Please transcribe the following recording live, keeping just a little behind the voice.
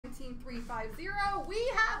350.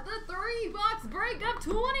 We have the 3-box break of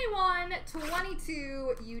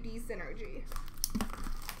 21-22 UD Synergy.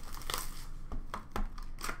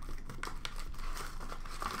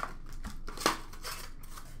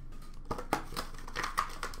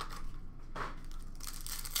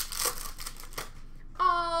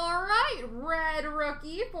 All right, red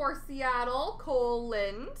rookie for Seattle, Cole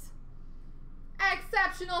Lind.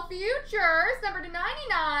 Exceptional Futures, number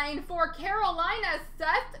 /99 for Carolina,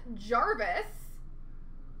 Seth Jarvis.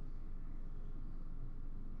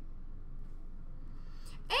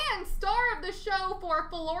 And star of the show for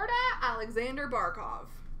Florida, Alexander Barkov.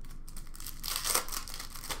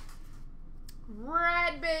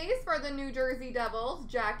 Red base for the New Jersey Devils,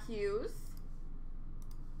 Jack Hughes.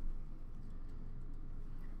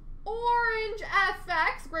 Orange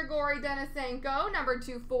FX, Grigory Denisenko, number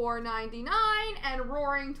 /499, and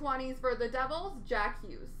Roaring 20s for the Devils, Jack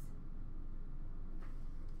Hughes.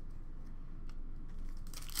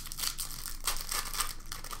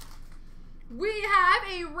 We have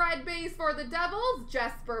a red base for the Devils,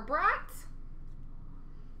 Jesper Bratt.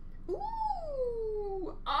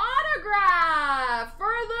 Ooh, autograph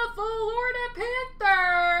for the Florida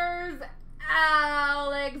Panthers,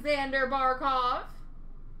 Alexander Barkov.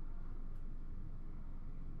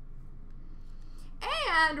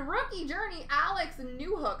 And rookie journey, Alex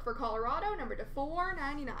Newhook for Colorado, number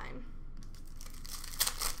 /499.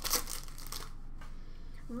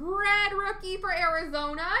 Red rookie for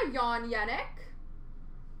Arizona, Jan Jenik.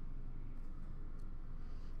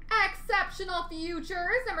 Exceptional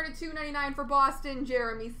Futures, number /299 for Boston,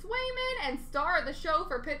 Jeremy Swayman. And star of the show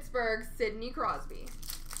for Pittsburgh, Sidney Crosby.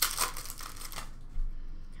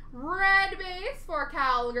 Red base for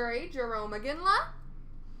Calgary, Jarome Iginla.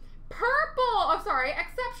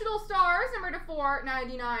 Exceptional Stars, number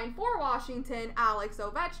 /499 for Washington, Alex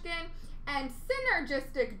Ovechkin. And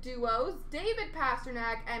Synergistic Duos, David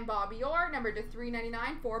Pastrnak and Bobby Orr, number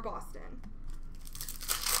 /399 for Boston.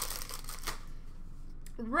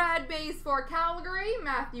 Red base for Calgary,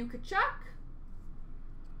 Matthew Tkachuk.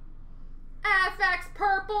 FX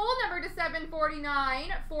Purple, number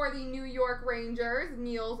 /749 for the New York Rangers,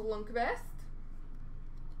 Niels Lundqvist.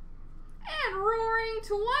 And Roaring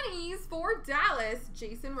 20s for Dallas,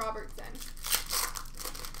 Jason Robertson.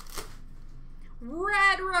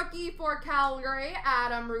 Red rookie for Calgary,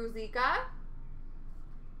 Adam Ruzicka.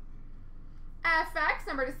 FX,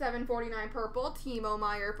 number /749 purple, Timo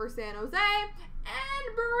Meier for San Jose.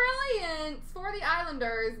 And Brilliance for the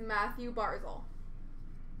Islanders, Matthew Barzal.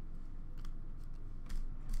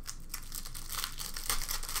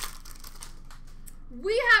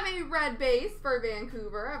 We have a red base for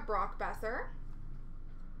Vancouver of Brock Besser.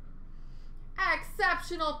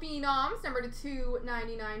 Exceptional Phenoms, number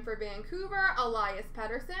 /299 for Vancouver, Elias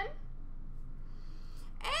Pettersson.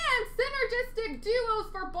 And Synergistic Duos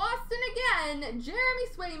for Boston again, Jeremy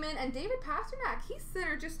Swayman and David Pastrnak. He's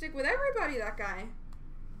synergistic with everybody, that guy.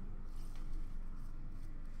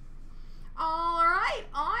 All right,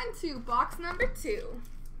 on to box number 2.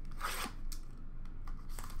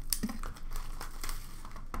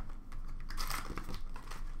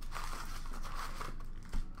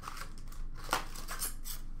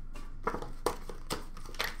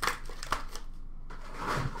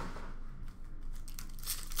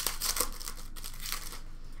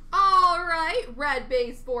 Red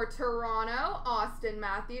base for Toronto, Austin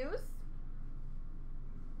Matthews.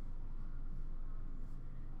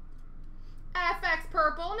 FX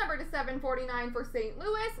Purple, number /749 for St.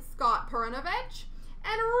 Louis, Scott Perunovich.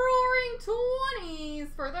 And Roaring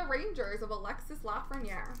 20s for the Rangers of Alexis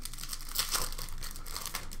Lafreniere.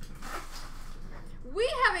 We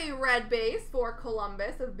have a red base for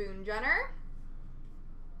Columbus of Boone Jenner.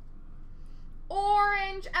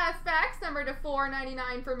 Orange FX, number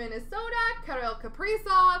 /499 for Minnesota, Kirill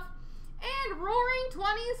Kaprizov. And Roaring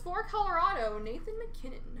 20s for Colorado, Nathan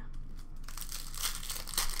McKinnon.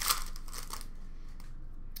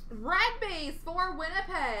 Red base for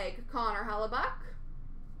Winnipeg, Connor Hellebuck.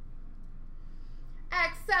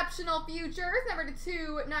 Exceptional Futures, number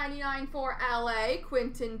 /299 for LA,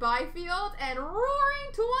 Quinton Byfield. And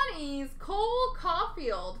Roaring 20s, Cole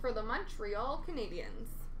Caulfield for the Montreal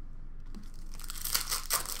Canadiens.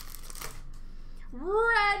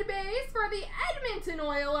 Red base for the Edmonton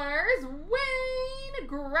Oilers, Wayne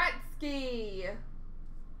Gretzky.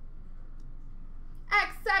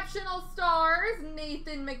 Exceptional Stars,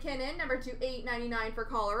 Nathan McKinnon, number /899 for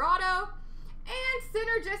Colorado. And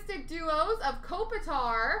Synergistic Duos of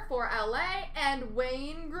Kopitar for LA and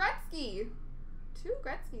Wayne Gretzky. 2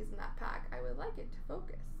 Gretzkys in that pack. I would like it to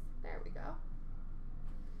focus. There we go.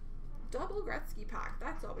 Double Gretzky pack.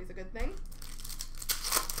 That's always a good thing.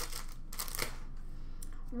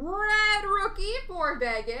 Red rookie for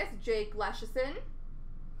Vegas, Jake Leschyshyn.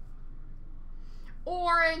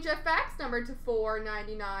 Orange effects, number to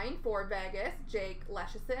 499 for Vegas, Jake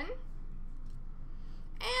Leschyshyn.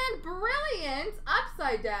 And brilliant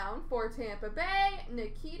upside down for Tampa Bay,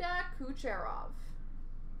 Nikita Kucherov.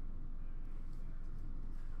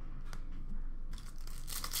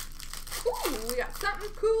 Ooh, we got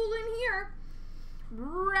something cool in here.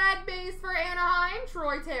 Red base for Anaheim,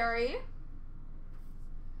 Troy Terry.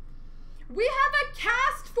 We have a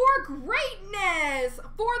cast for greatness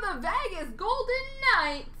for the Vegas Golden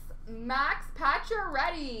Knights, Max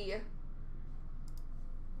Pacioretty.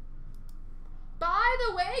 By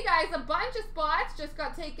the way, guys, a bunch of spots just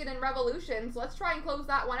got taken in Revolution, so let's try and close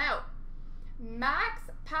that one out. Max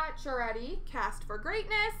Pacioretty, cast for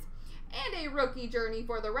greatness, and a rookie journey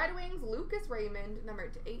for the Red Wings, Lucas Raymond, number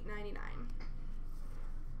to 899.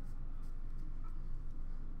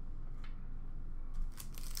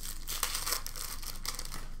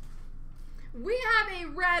 We have a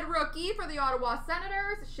red rookie for the Ottawa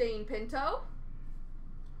Senators, Shane Pinto.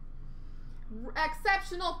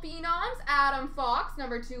 Exceptional Phenoms, Adam Fox,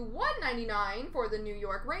 number to 199 for the New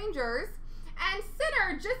York Rangers. And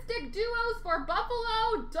Synergistic Duos for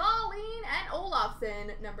Buffalo, Dahlin and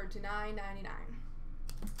Olofsson, number to 999.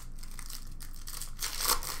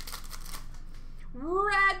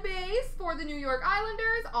 Red base for the New York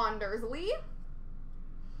Islanders, Anders Lee.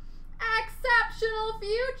 Exceptional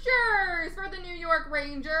Futures for the New York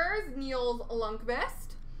Rangers, Niels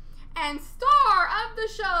Lundqvist. And star of the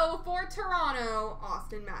show for Toronto,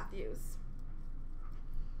 Austin Matthews.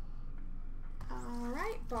 All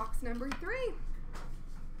right, box number 3.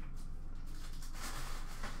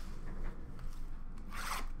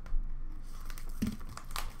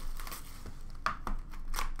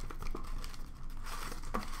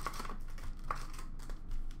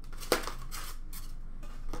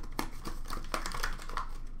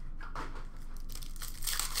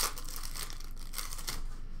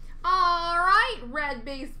 Red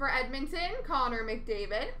base for Edmonton, Connor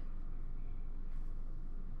McDavid.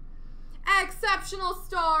 Exceptional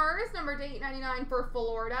Stars, number to 899 for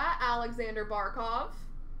Florida, Alexander Barkov.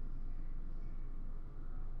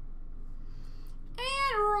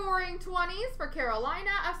 And Roaring 20s for Carolina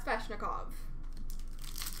of Svechnikov.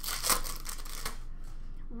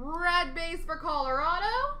 Red base for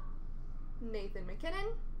Colorado, Nathan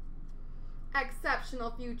McKinnon.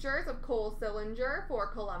 Exceptional Futures of Cole Sillinger for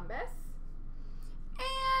Columbus.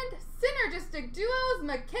 And Synergistic Duos,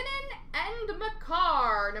 McKinnon and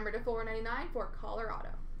McCarr, number to 499 for Colorado.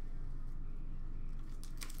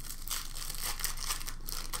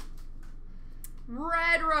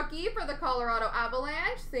 Red rookie for the Colorado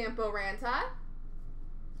Avalanche, Sampo Ranta.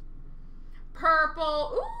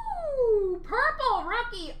 Purple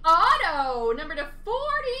rookie auto, number to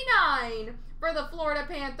 49 for the Florida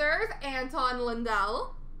Panthers, Anton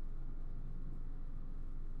Lundell.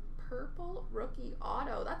 Purple rookie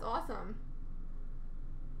auto. That's awesome.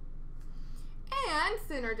 And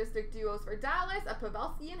Synergistic Duos for Dallas of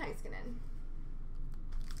Pavelski and Heiskanen.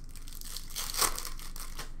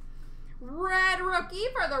 Red rookie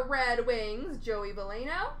for the Red Wings, Joey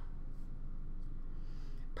Veleno.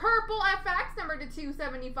 Purple FX, number to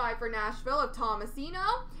 275 for Nashville of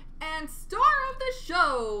Tomasino. And star of the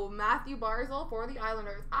show, Matthew Barzal for the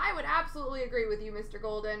Islanders. I would absolutely agree with you, Mr.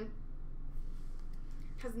 Golden.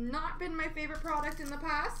 Has not been my favorite product in the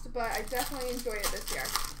past, but I definitely enjoy it this year.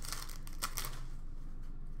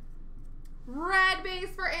 Red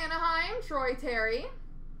base for Anaheim, Troy Terry.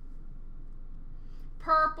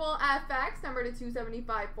 Purple FX, number to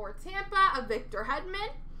 275 for Tampa, of Victor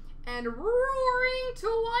Hedman. And Roaring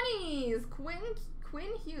 20s,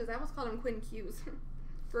 Quinn Hughes. I almost called him Quinn Hughes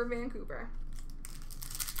for Vancouver.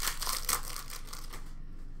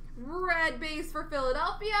 Red base for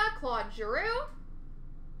Philadelphia, Claude Giroux.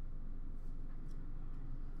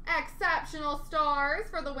 Exceptional Stars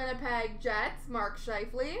for the Winnipeg Jets, Mark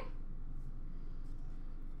Scheifele.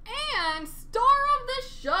 And star of the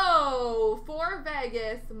show for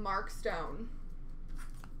Vegas, Mark Stone.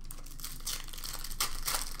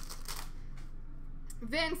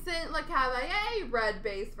 Vincent Lecavalier, red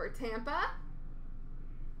base for Tampa.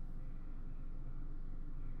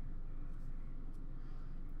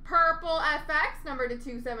 Purple FX, number to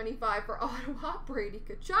 275 for Ottawa, Brady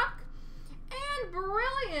Tkachuk. And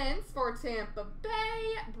Brilliance for Tampa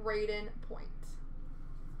Bay, Braden Point.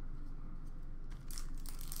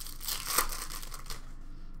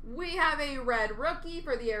 We have a red rookie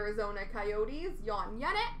for the Arizona Coyotes, Jan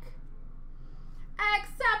Jenik.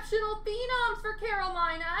 Exceptional Phenoms for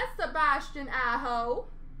Carolina, Sebastian Aho.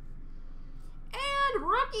 And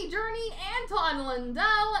rookie journey, Anton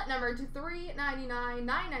Lundell, number 2/399,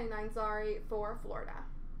 $9.99, sorry, for Florida.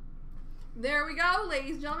 There we go,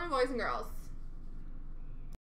 ladies and gentlemen, boys and girls.